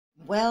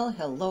Well,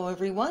 hello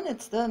everyone.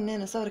 It's the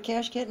Minnesota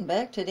Cash Kitten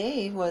back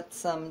today with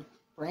some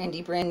brand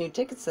new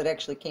tickets that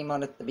actually came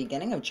out at the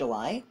beginning of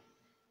July.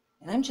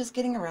 And I'm just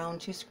getting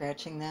around to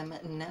scratching them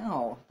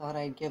now. Thought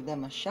I'd give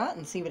them a shot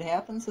and see what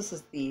happens. This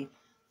is the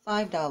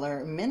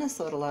 $5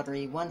 Minnesota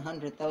Lottery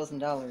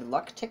 $100,000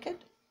 luck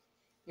ticket.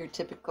 Your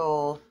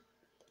typical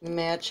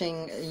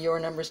matching your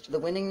numbers to the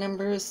winning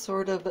numbers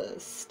sort of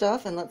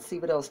stuff. And let's see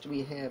what else do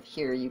we have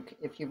here.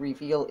 If you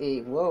reveal a,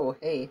 whoa,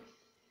 hey.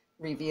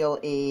 Reveal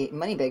a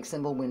money bag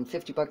symbol, win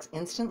 50 bucks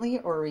instantly,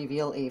 or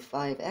reveal a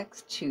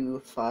 5x to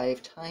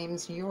 5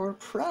 times your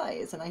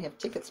prize. And I have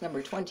tickets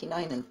number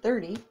 29 and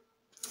 30.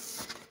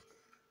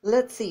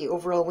 Let's see,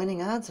 overall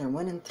winning odds are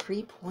 1 in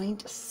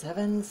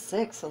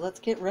 3.76. So let's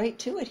get right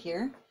to it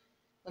here.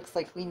 Looks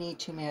like we need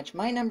to match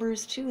my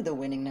numbers to the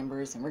winning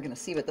numbers, and we're going to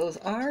see what those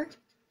are.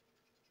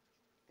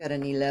 Got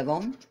an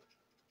 11,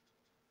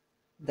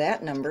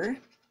 that number,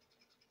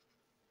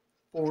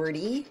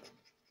 40,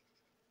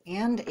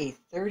 and a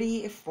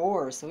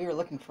 34. So we were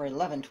looking for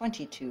 11,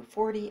 22,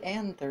 40,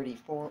 and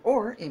 34,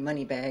 or a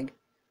money bag,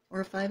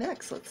 or a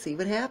 5x. Let's see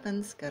what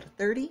happens. Got a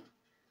 30,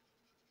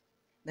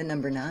 the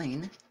number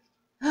 9.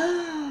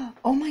 Oh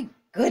my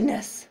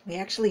goodness, we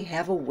actually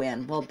have a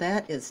win. Well,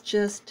 that is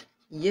just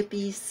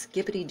yippee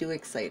skippity doo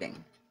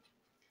exciting.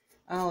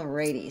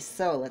 Alrighty,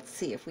 so let's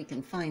see if we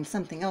can find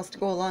something else to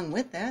go along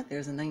with that.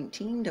 There's a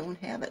 19, don't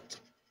have it.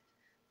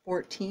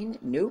 14,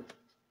 nope.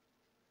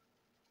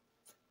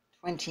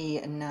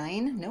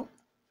 29, nope.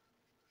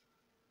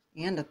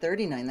 And a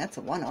 39, that's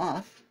a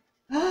one-off.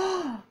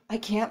 I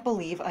can't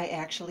believe I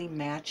actually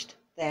matched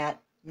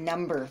that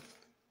number.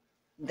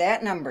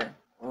 That number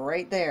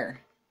right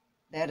there.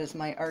 That is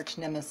my arch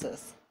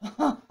nemesis.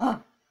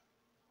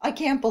 I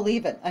can't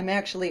believe it. I'm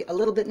actually a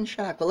little bit in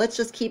shock. Well, let's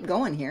just keep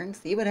going here and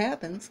see what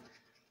happens.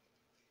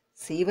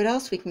 See what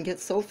else we can get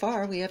so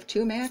far. We have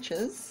 2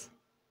 matches.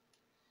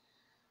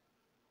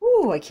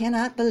 Ooh, I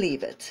cannot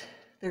believe it.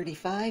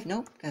 35,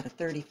 nope, got a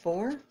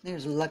 34.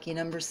 There's lucky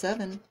number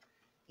 7.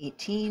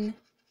 18,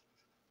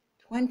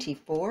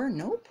 24,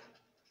 nope.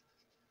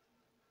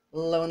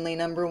 Lonely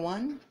number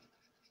 1,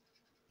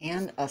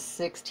 and a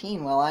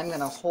 16. Well, I'm going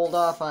to hold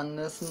off on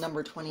this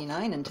number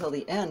 29 until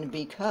the end,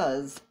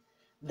 because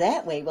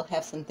that way we'll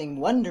have something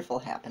wonderful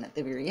happen at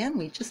the very end.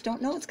 We just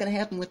don't know what's going to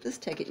happen with this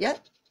ticket yet.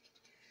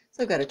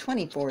 So I've got a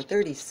 24,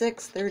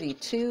 36,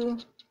 32,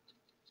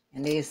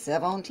 and a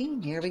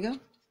 17. Here we go.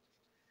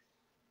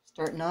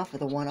 Starting off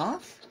with a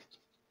one-off,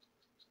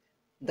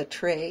 the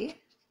tray,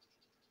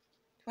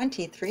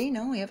 23,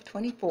 no, we have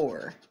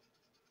 24,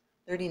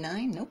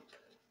 39, nope,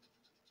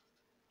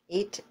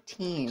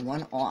 18,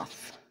 one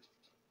off,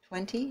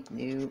 20,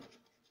 no,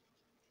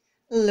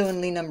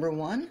 lonely number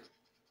 1,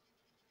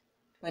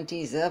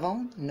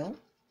 27, no,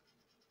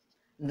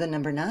 the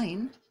number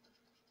 9,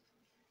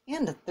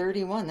 and a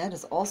 31, that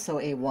is also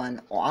a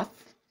one off.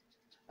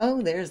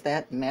 Oh, there's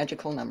that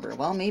magical number.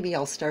 Well, maybe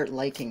I'll start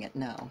liking it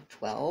now.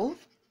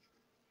 12,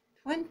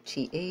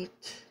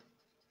 28,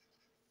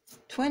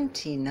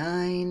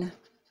 29,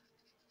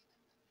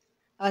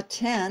 a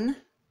 10,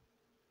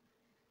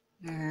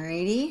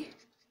 alrighty,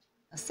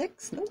 a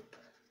 6, nope,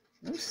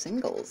 no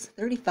singles,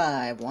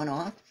 35, one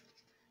off,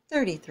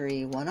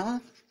 33, one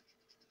off,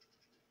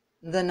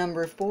 the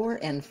number 4,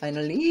 and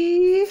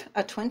finally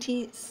a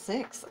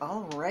 26.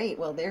 All right,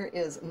 well, there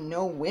is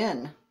no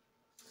win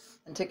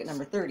on ticket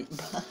number 30,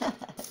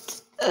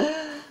 but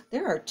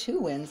there are 2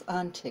 wins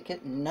on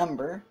ticket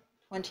number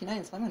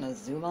 29, so I'm going to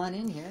zoom on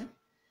in here.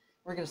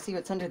 We're going to see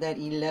what's under that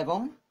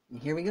 11,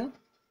 and here we go.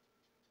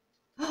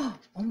 Oh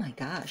my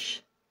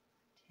gosh,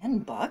 10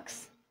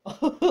 bucks?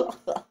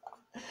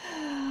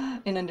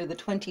 And under the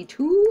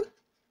 22,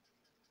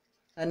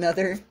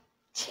 another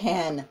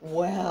 10.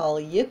 Well,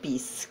 yippee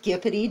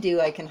skippity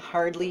doo, I can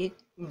hardly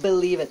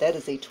believe it. That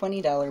is a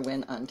 $20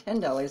 win on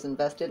 $10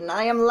 invested, and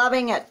I am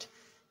loving it.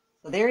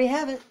 So there you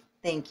have it.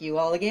 Thank you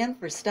all again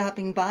for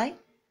stopping by.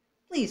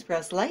 Please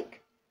press like,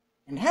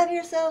 and have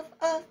yourself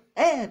a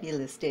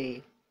fabulous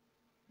day.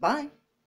 Bye.